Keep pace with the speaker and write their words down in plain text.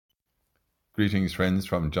Greetings, friends,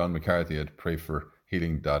 from John McCarthy at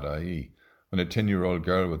prayforhealing.ie. When a 10-year-old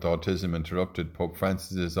girl with autism interrupted Pope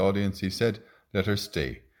Francis's audience, he said, "Let her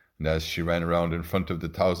stay." And as she ran around in front of the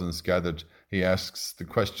thousands gathered, he asks the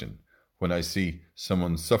question, "When I see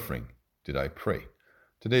someone suffering, did I pray?"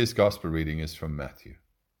 Today's gospel reading is from Matthew.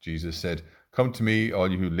 Jesus said, "Come to me,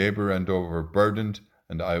 all you who labor and are overburdened,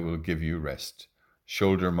 and I will give you rest.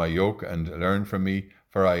 Shoulder my yoke and learn from me,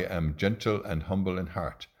 for I am gentle and humble in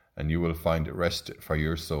heart, and you will find rest for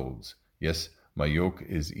your souls. Yes, my yoke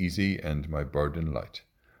is easy and my burden light."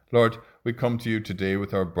 Lord, we come to you today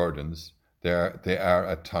with our burdens. They are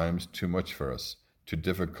at times too much for us, too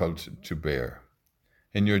difficult to bear.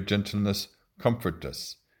 In your gentleness, comfort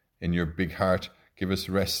us. In your big heart, give us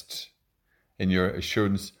rest. In your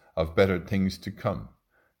assurance of better things to come,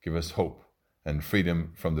 give us hope and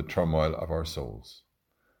freedom from the turmoil of our souls.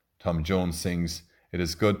 Tom Jones sings, "It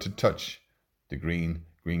is good to touch the green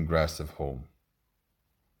grass of home."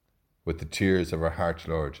 With the tears of our heart,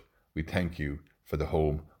 Lord, we thank you for the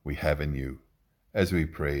home we have in you. As we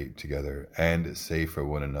pray together and say for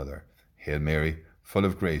one another, Hail Mary, full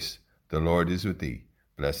of grace, the Lord is with thee.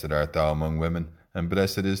 Blessed art thou among women, and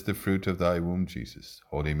blessed is the fruit of thy womb, Jesus.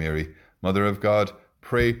 Holy Mary, Mother of God,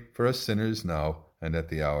 pray for us sinners now and at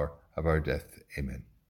the hour of our death. Amen.